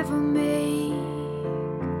you'd never make,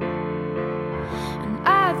 and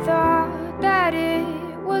I thought that it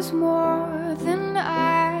was more than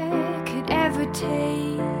I could ever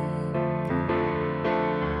take,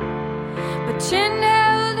 but you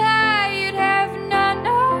knelt high, you'd have none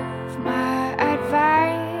of my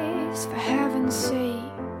advice. For heaven's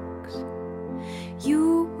sakes,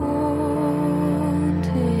 you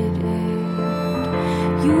wanted it,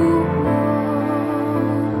 you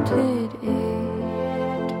wanted it.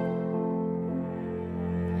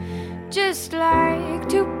 Just like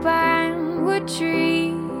two pinewood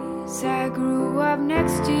trees, I grew up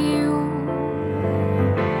next to you.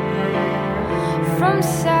 From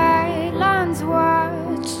sidelines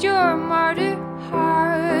watched your martyr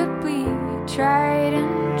heart bleed tried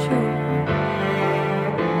and true,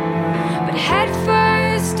 but head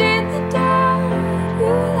first in the dark you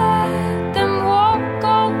let them walk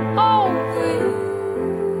all over you,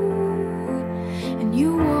 and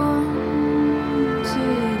you wanted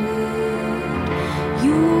it,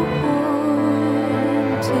 you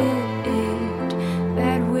wanted it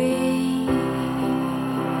that way.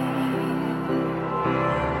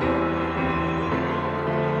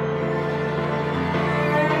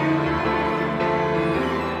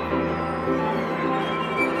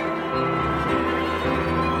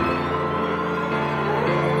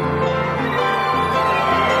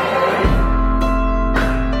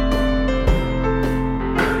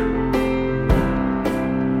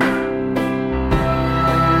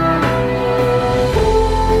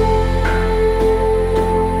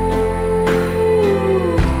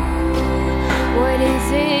 What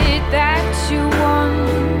is it that you want?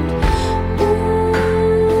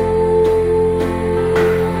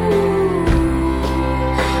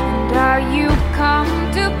 And are you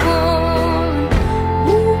comfortable?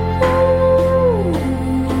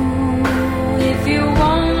 If you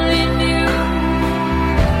only knew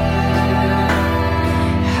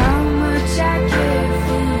how much I care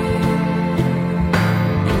for you,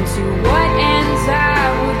 and to what ends I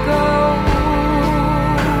would go.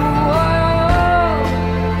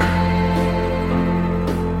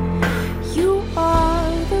 You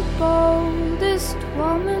are the boldest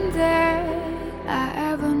woman that I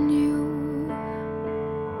ever knew.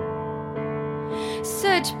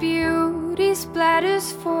 Such beauty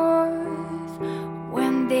splatters forth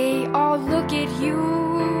when they all look at you,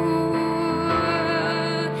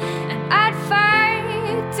 and I'd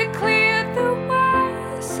fight to clear the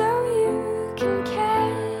way so you can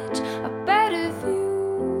catch a better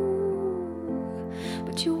view,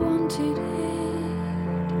 but you wanted it.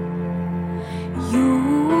 You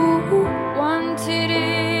wanted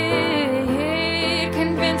it,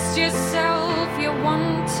 convinced yourself you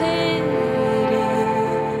wanted it.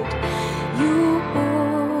 You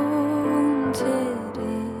wanted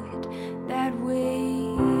it that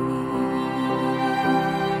way.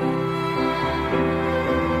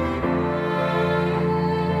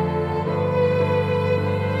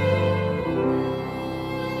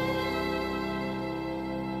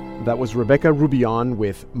 That was Rebecca Rubillon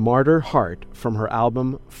with Martyr Heart from her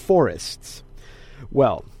album Forests.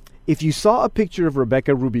 Well, if you saw a picture of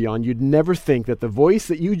Rebecca Rubillon, you'd never think that the voice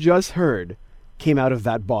that you just heard came out of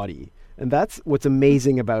that body. And that's what's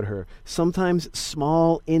amazing about her. Sometimes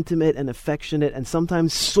small, intimate, and affectionate, and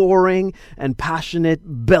sometimes soaring and passionate,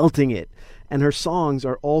 belting it. And her songs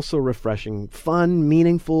are also refreshing, fun,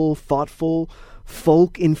 meaningful, thoughtful,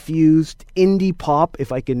 folk-infused, indie pop,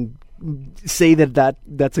 if I can say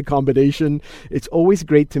that's a combination. It's always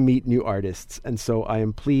great to meet new artists, and so I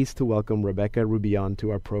am pleased to welcome Rebecca Rubillon to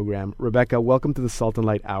our program. Rebecca, welcome to the Salt and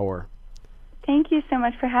Light Hour. Thank you so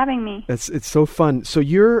much for having me. It's so fun. So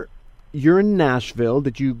you're you're in Nashville.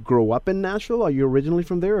 Did you grow up in Nashville? Are you originally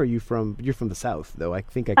from there, or you're from the South, though? I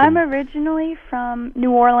think I can... I'm originally from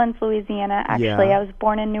New Orleans, Louisiana, actually. Yeah. I was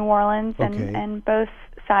born in New Orleans, Okay. and both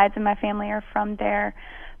sides of my family are from there.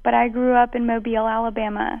 But I grew up in Mobile,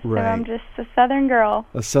 Alabama, so Right. I'm just a Southern girl.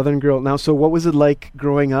 A Southern girl. Now, so what was it like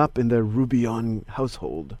growing up in the Rubion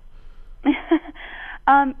household?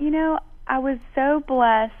 I was so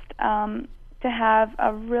blessed to have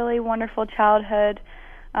a really wonderful childhood.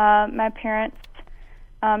 My parents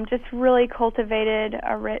just really cultivated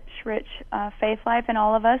a rich faith life in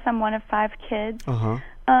all of us. I'm one of 5 kids. Uh-huh.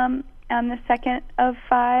 I'm the second of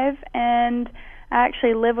 5, and I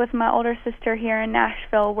actually live with my older sister here in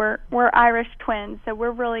Nashville. We're Irish twins, so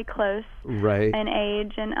we're really close Right. in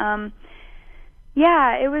age. And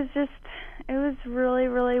it was really,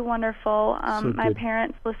 really wonderful. So My good.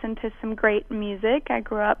 parents listened to some great music. I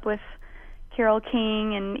grew up with Carole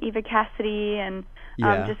King and Eva Cassidy and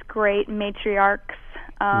Yeah. just great matriarchs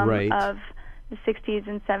Right. of the 60s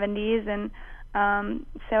and 70s. And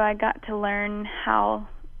so I got to learn how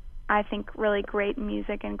I think really great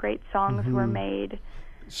music and great songs were made.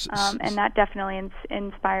 And that definitely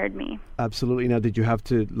inspired me. Absolutely. Now, did you have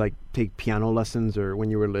to take piano lessons, or when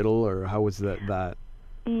you were little, or how was that?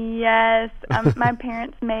 Yes, my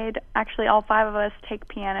parents made actually all 5 of us take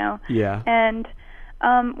piano. Yeah. And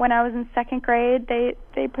when I was in 2nd grade,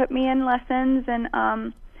 they put me in lessons,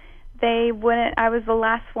 and they wouldn't. I was the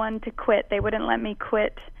last one to quit. They wouldn't let me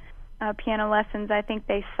quit piano lessons. I think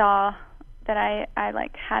they saw that I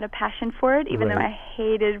had a passion for it, even though Right. I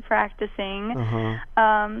hated practicing.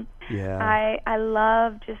 Uh-huh. Yeah. I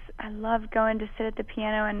loved going to sit at the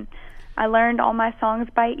piano, and I learned all my songs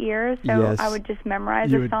by ear, so Yes. I would just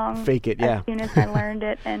memorize You a would song fake it, yeah. as soon as I learned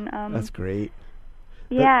it. And That's great.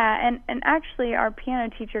 yeah, and actually our piano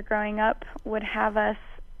teacher growing up would have us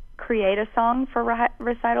create a song for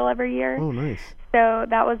recital every year. Oh, nice. So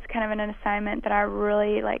that was kind of an assignment that I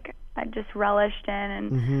really I just relished in,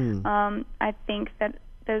 and Mm-hmm. I think that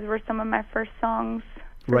those were some of my first songs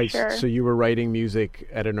for Right. sure. So you were writing music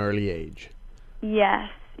at an early age. Yes,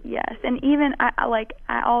 and even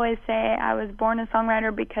I always say I was born a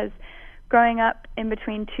songwriter because growing up in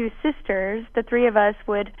between 2 sisters, the 3 of us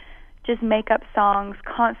would just make up songs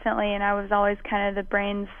constantly, and I was always kind of the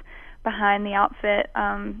brains behind the outfit,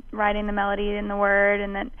 writing the melody and the words,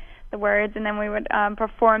 and then we would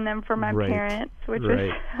perform them for my Right. parents, which Right.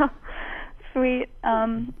 was so sweet.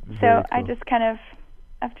 So Very I've cool. just kind of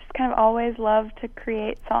always loved to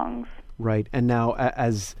create songs. Right. And now,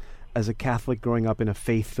 as a Catholic growing up in a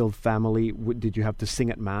faith-filled family, did you have to sing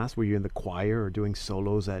at Mass? Were you in the choir or doing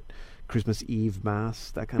solos at Christmas Eve Mass,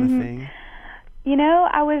 that kind of thing?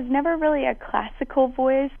 I was never really a classical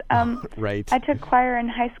voice. Right. I took choir in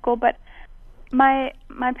high school, but my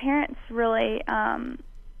parents really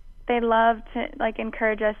they loved to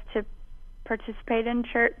encourage us to participate in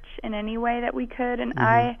church in any way that we could, and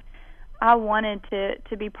I wanted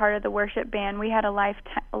to be part of the worship band. We had a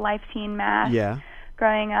life teen mass. Yeah.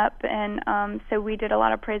 Growing up, and so we did a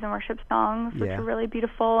lot of praise and worship songs, which Yeah. were really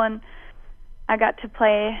beautiful, and I got to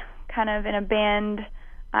play kind of in a band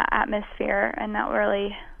atmosphere, and that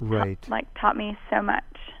really Right. taught me so much.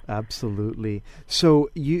 Absolutely. So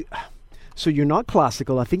you're not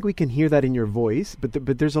classical. I think we can hear that in your voice,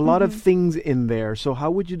 but there's a lot of things in there. So how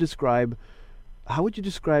would you describe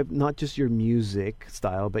not just your music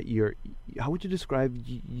style, but how would you describe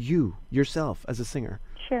yourself as a singer?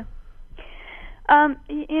 Sure.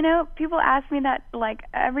 People ask me that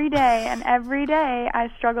every day, and every day I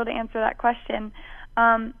struggle to answer that question.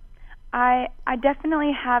 I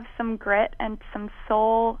definitely have some grit and some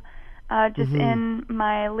soul just in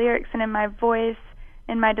my lyrics and in my voice,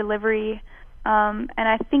 in my delivery, and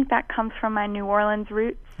I think that comes from my New Orleans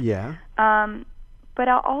roots. Yeah. But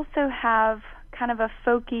I'll also have kind of a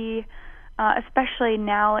folky, especially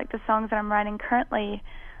now, the songs that I'm writing currently,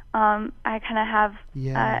 I kind of have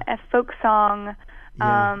a folk song,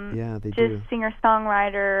 Yeah, they just do.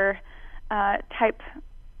 singer-songwriter type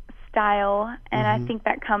style, and I think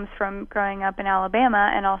that comes from growing up in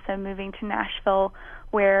Alabama and also moving to Nashville,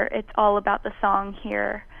 where it's all about the song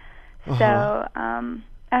here. So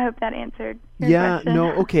I hope that answered your question.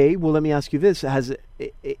 No, okay. Well, let me ask you this.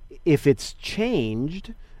 If it's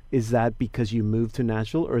changed, is that because you moved to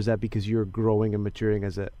Nashville, or is that because you're growing and maturing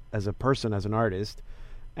as a person, as an artist?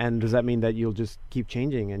 And does that mean that you'll just keep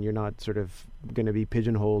changing and you're not sort of going to be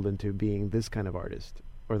pigeonholed into being this kind of artist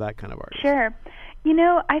or that kind of artist? Sure.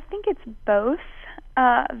 I think it's both.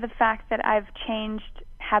 The fact that I've changed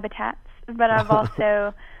habitats, but I've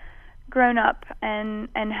also grown up and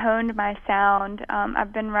honed my sound.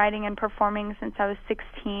 I've been writing and performing since I was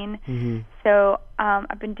 16. Mm-hmm. So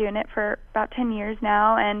I've been doing it for about 10 years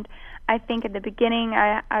now. And I think at the beginning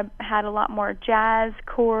I had a lot more jazz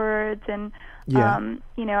chords. And,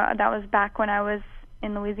 you know, that was back when I was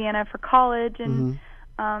in Louisiana for college. And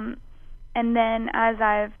and then as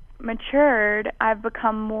I've matured, I've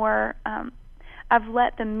become more, I've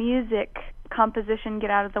let the music composition get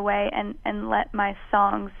out of the way and let my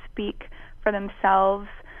songs speak for themselves.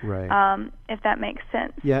 Right. If that makes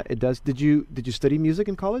sense. Yeah, it does. Did you study music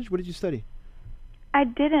in college? What did you study? I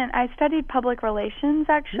didn't. I studied public relations,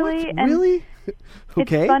 actually. What? And really?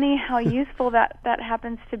 Okay. It's funny how useful that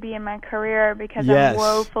happens to be in my career, because Yes. I'm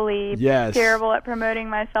woefully Yes. terrible at promoting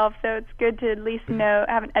myself. So it's good to at least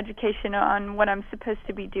have an education on what I'm supposed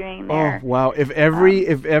to be doing there. Oh wow! If every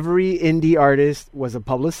indie artist was a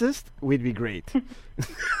publicist, we'd be great.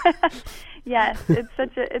 Yes, it's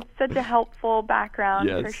such a helpful background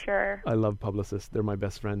Yes. for sure. I love publicists; they're my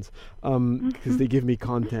best friends because they give me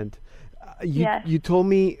content. You Yes. you told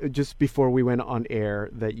me just before we went on air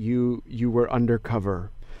that you were undercover,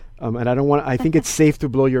 and I don't want. I think it's safe to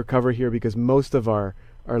blow your cover here because most of our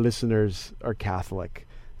listeners are Catholic.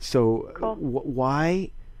 So Cool.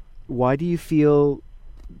 why do you feel?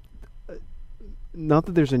 Not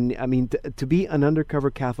that there's I mean, to be an undercover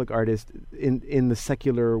Catholic artist in the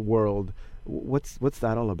secular world, what's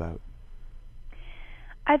that all about?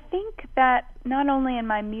 I think that not only in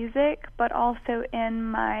my music, but also in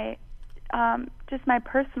my just my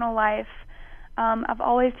personal life, I've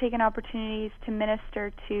always taken opportunities to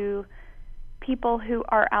minister to people who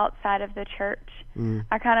are outside of the church.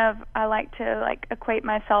 I like to equate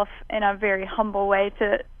myself in a very humble way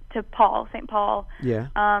to St. Paul. Yeah.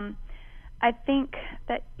 I think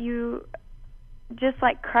that you, just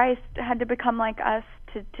like Christ had to become like us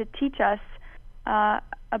to teach us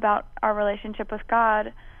about our relationship with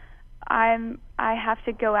God, I have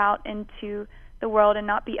to go out into the world and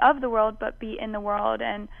not be of the world, but be in the world.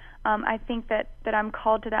 And I think that I'm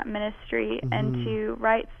called to that ministry and to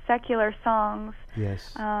write secular songs.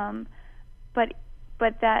 Yes. But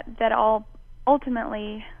that all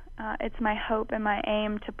ultimately, it's my hope and my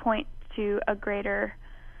aim to point to a greater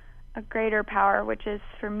power, which is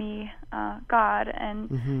for me God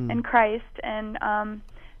and Christ, and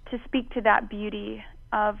to speak to that beauty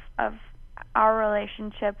of our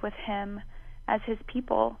relationship with Him as His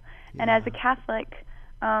people. And as a Catholic,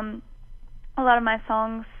 a lot of my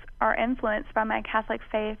songs are influenced by my Catholic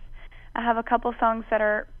faith. I have a couple songs that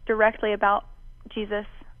are directly about Jesus,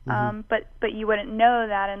 but you wouldn't know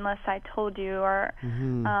that unless I told you, or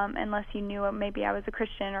unless you knew maybe I was a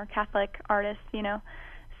Christian or Catholic artist, you know.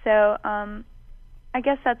 So I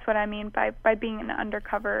guess that's what I mean by being an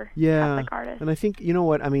undercover Catholic artist. And I think, you know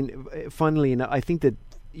what, I mean, funnily enough, I think that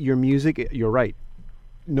your music, you're right.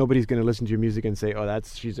 Nobody's going to listen to your music and say, "Oh,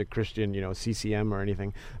 she's a Christian," you know, CCM or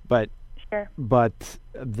anything. But sure. But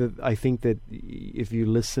I think that if you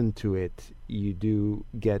listen to it, you do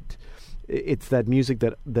get. It's that music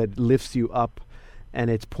that lifts you up,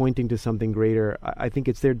 and it's pointing to something greater. I think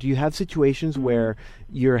it's there. Do you have situations where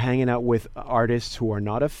you're hanging out with artists who are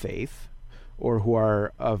not of faith, or who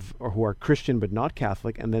are Christian but not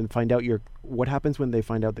Catholic, and then find out what happens when they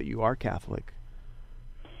find out that you are Catholic?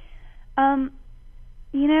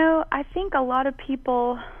 You know, I think a lot of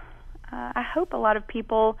people, I hope a lot of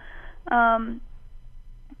people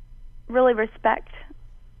really respect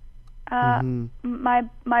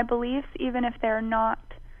my beliefs, even if they're not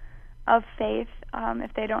of faith,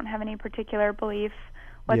 if they don't have any particular belief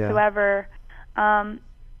whatsoever.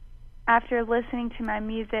 After listening to my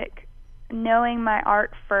music, knowing my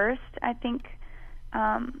art first, I think,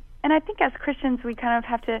 and I think as Christians we kind of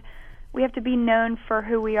have to be known for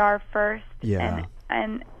who we are first. Yeah.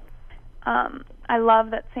 And I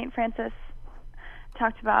love that St. Francis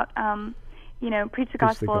talked about, preach the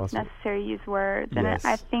gospel if necessary, use words. Yes.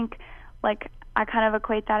 And I think, I kind of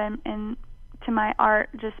equate that to my art.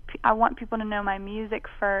 Just I want people to know my music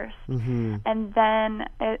first, and then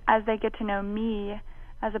as they get to know me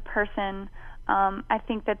as a person, I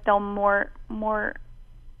think that they'll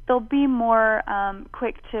be more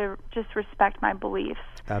quick to just respect my beliefs.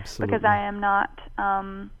 Absolutely. Because I am not.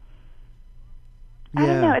 I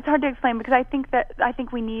don't know. It's hard to explain because I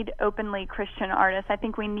think we need openly Christian artists. I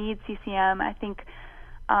think we need CCM. I think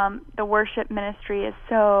the worship ministry is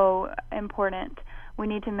so important. We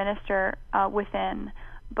need to minister within.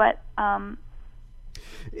 But I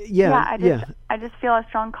just feel a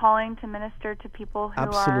strong calling to minister to people who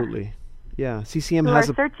Absolutely. Yeah, CCM who has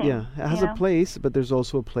are searching, a place, but there's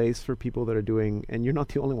also a place for people that are doing, and you're not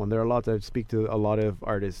the only one. There are lots. I speak to a lot of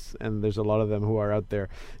artists, and there's a lot of them who are out there.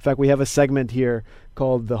 In fact, we have a segment here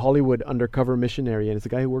called the Hollywood Undercover Missionary, and it's a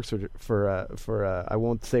guy who works for I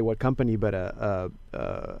won't say what company, but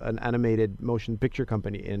an animated motion picture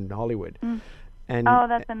company in Hollywood. And,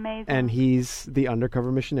 that's amazing. And he's the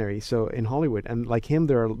undercover missionary, so in Hollywood. And like him,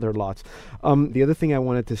 there are lots. The other thing I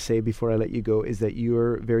wanted to say before I let you go is that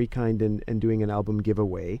you're very kind in doing an album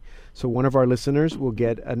giveaway. So one of our listeners will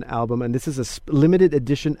get an album, and this is a limited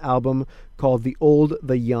edition album called The Old,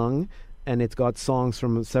 The Young, and it's got songs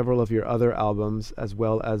from several of your other albums as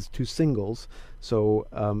well as 2 singles. So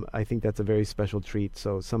I think that's a very special treat.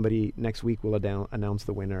 So somebody next week will announce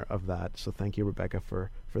the winner of that. So thank you, Rebecca, for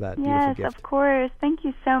that beautiful gift. Yes, of course. Thank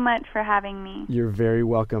you so much for having me. You're very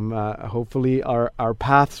welcome. Hopefully our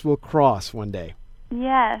paths will cross one day.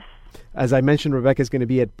 Yes. As I mentioned, Rebecca is going to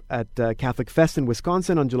be at Catholic Fest in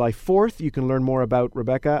Wisconsin on July 4th. You can learn more about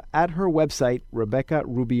Rebecca at her website,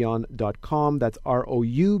 RebeccaRubion.com. That's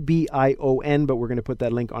ROUBION, but we're going to put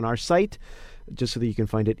that link on our site just so that you can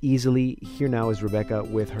find it easily. Here now is Rebecca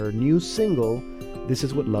with her new single, This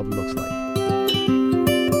Is What Love Looks Like.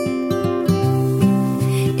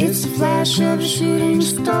 It's a flash of a shooting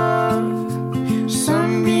star,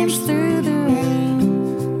 sunbeams through the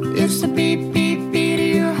rain. It's the beat, beat, beat of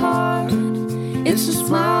your heart. It's a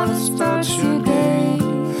smile that starts your day,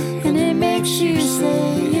 and it makes you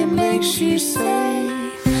say,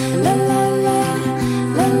 la la la,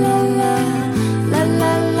 la la la, la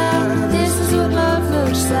la la. This is what love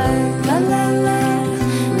looks like. La la la,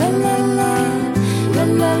 la la la, la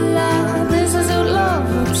la la. This is what love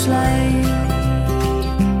looks like.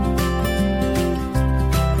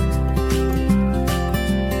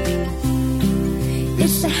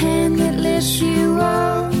 It's the hand that lifts you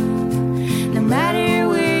up, no matter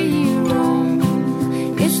where you roam.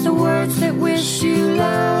 It's the words that wish you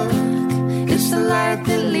luck. It's the light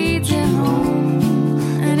that leads you home.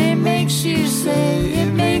 And it makes you say,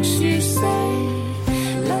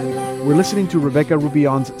 la, la, la. We're listening to Rebecca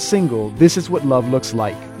Rubion's single, This Is What Love Looks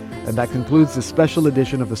Like. And that concludes the special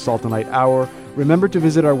edition of the Salt and Light Hour. Remember to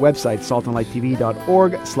visit our website,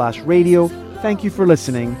 saltandlighttv.org/radio. Thank you for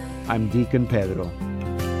listening. I'm Deacon Pedro.